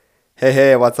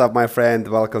Hey, what's up, my friend?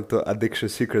 Welcome to Addiction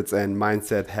Secrets and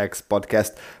Mindset Hacks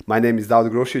podcast. My name is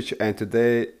Daud Grosic, and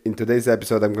in today's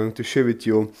episode, I'm going to share with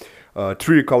you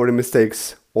three recovery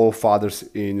mistakes all fathers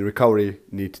in recovery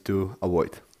need to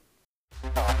avoid.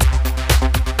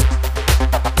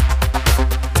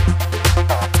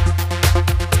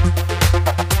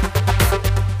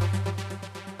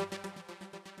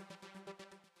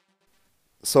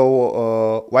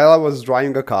 So while I was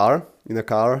driving a car,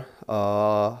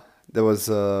 there was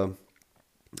a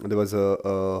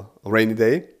rainy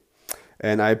day,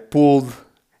 and I pulled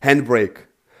handbrake,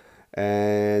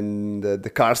 and the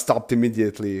car stopped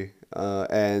immediately,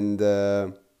 and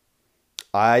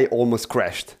I almost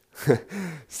crashed.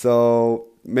 So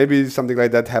maybe something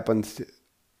like that happened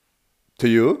to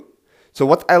you. So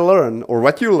what I learned, or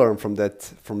what you learn from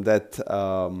that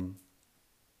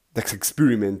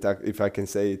experiment, if I can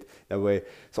say it that way.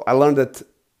 So I learned that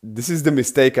this is the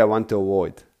mistake I want to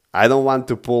avoid. I don't want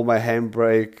to pull my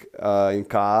handbrake in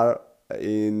car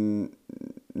in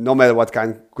no matter what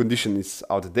kind of condition is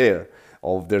out there.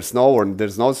 Or if there's snow or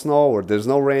there's no snow or there's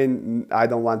no rain, I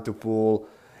don't want to pull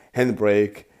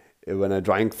handbrake when I'm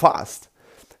driving fast.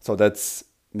 So that's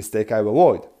mistake I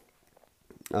avoid.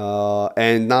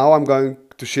 And now I'm going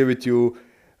to share with you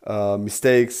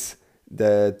mistakes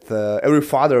that every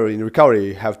father in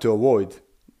recovery have to avoid.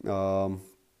 And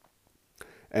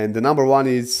the number one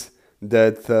is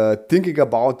that thinking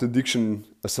about addiction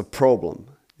as a problem.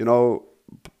 You know,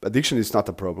 addiction is not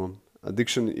a problem.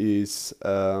 Addiction is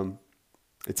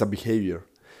it's a behavior,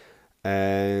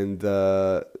 and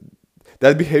that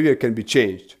behavior can be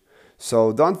changed.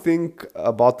 So don't think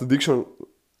about addiction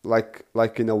like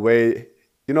in a way.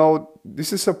 You know,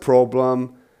 this is a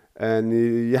problem, and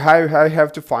I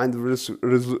have to find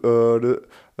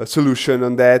a solution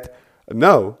on that.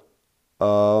 No,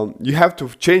 you have to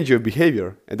change your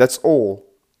behavior, and that's all.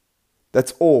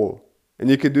 That's all,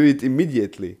 and you can do it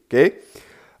immediately. Okay.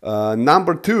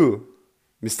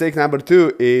 Mistake number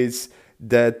two is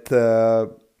that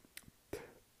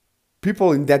people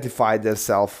identify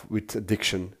themselves with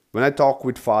addiction. When I talk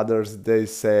with fathers, they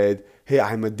said, "Hey,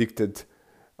 I'm addicted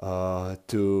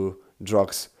to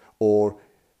drugs," or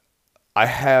I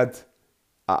had,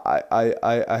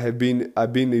 I have been,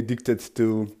 I've been addicted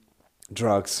to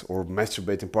drugs or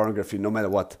masturbating, pornography, no matter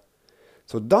what.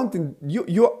 So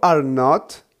you are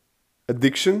not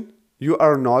addiction. You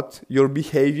are not your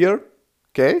behavior.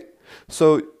 Okay.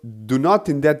 So do not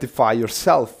identify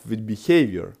yourself with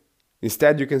behavior.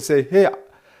 Instead, you can say, "Hey,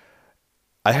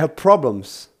 I have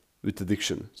problems with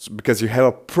addiction," because you have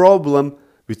a problem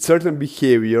with certain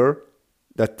behavior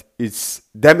that is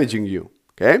damaging you.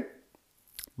 Okay.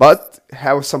 But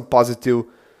have some positive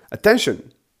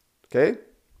attention. Okay.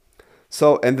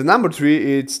 So, and the number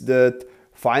three is that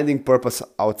finding purpose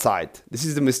outside. This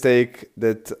is the mistake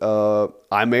that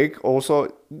I make also.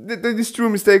 These two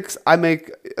mistakes I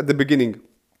make at the beginning,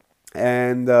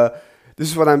 and this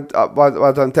is what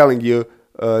I'm telling you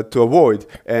to avoid,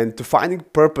 and to finding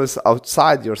purpose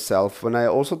outside yourself. When I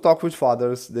also talk with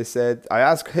fathers, they said, I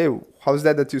ask, "Hey, how's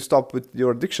that you stopped with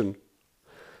your addiction?"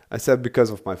 I said, "Because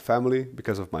of my family,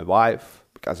 because of my wife,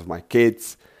 because of my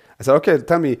kids." I said, "Okay,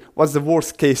 tell me, what's the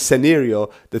worst case scenario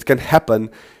that can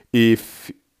happen if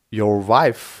your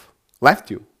wife left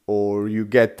you or you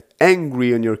get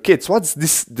angry on your kids? What's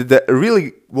the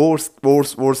really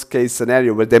worst case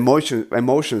scenario where the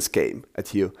emotions came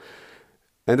at you?"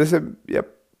 And they said, "Yeah,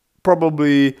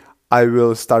 probably I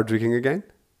will start drinking again.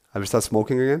 I will start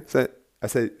smoking again." So I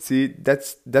said, "See,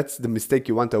 that's the mistake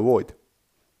you want to avoid.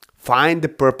 Find the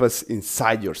purpose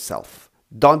inside yourself.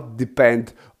 Don't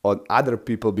depend on other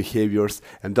people's behaviors,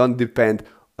 and don't depend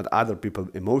on other people's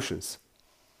emotions."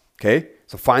 Okay?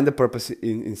 So find the purpose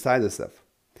inside yourself.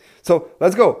 So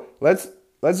let's go. Let's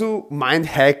do mind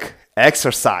hack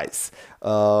exercise.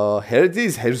 Here it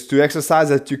is. Here's two exercises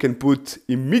that you can put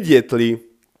immediately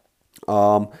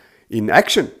in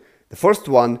action. The first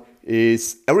one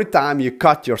is every time you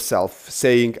cut yourself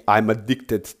saying, "I'm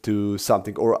addicted to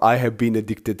something," or "I have been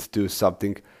addicted to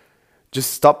something,"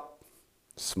 just stop,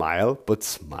 smile, put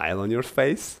smile on your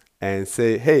face, and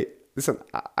say, "Hey, listen,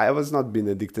 I was not being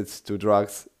addicted to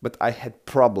drugs, but I had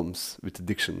problems with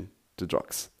addiction to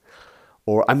drugs."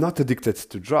 Or, "I'm not addicted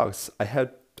to drugs. I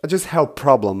just have a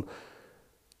problem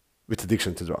with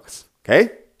addiction to drugs."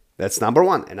 Okay? That's number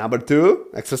one. And number two,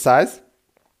 exercise.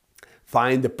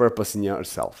 Find the purpose in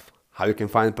yourself. How you can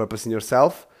find purpose in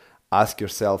yourself? Ask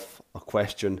yourself a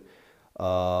question.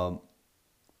 How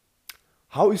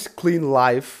is clean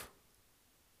life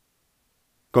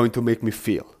going to make me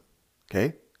feel?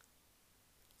 Okay?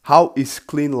 How is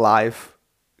clean life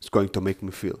is going to make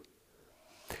me feel?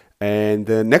 And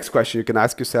the next question you can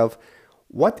ask yourself,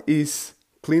 what is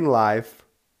clean life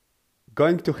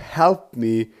going to help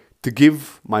me to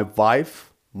give my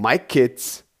wife, my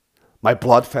kids, my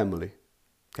blood family?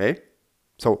 Okay?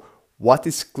 So what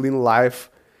is clean life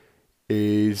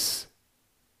is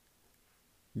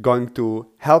going to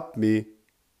help me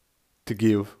to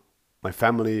give my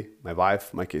family, my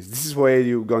wife, my kids. This is where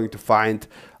you're going to find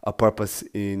a purpose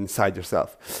inside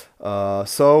yourself.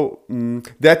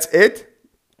 That's it.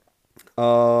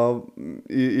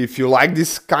 If you like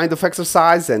this kind of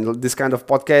exercise and this kind of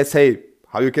podcast, hey,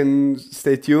 how you can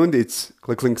stay tuned? It's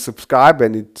click link subscribe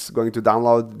and it's going to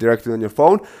download directly on your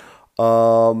phone.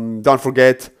 Don't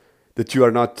forget that you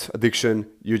are not addiction.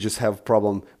 You just have a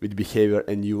problem with behavior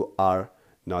and you are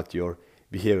not your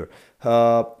behavior.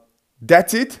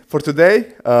 That's it for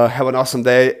today. Have an awesome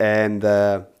day and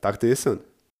talk to you soon.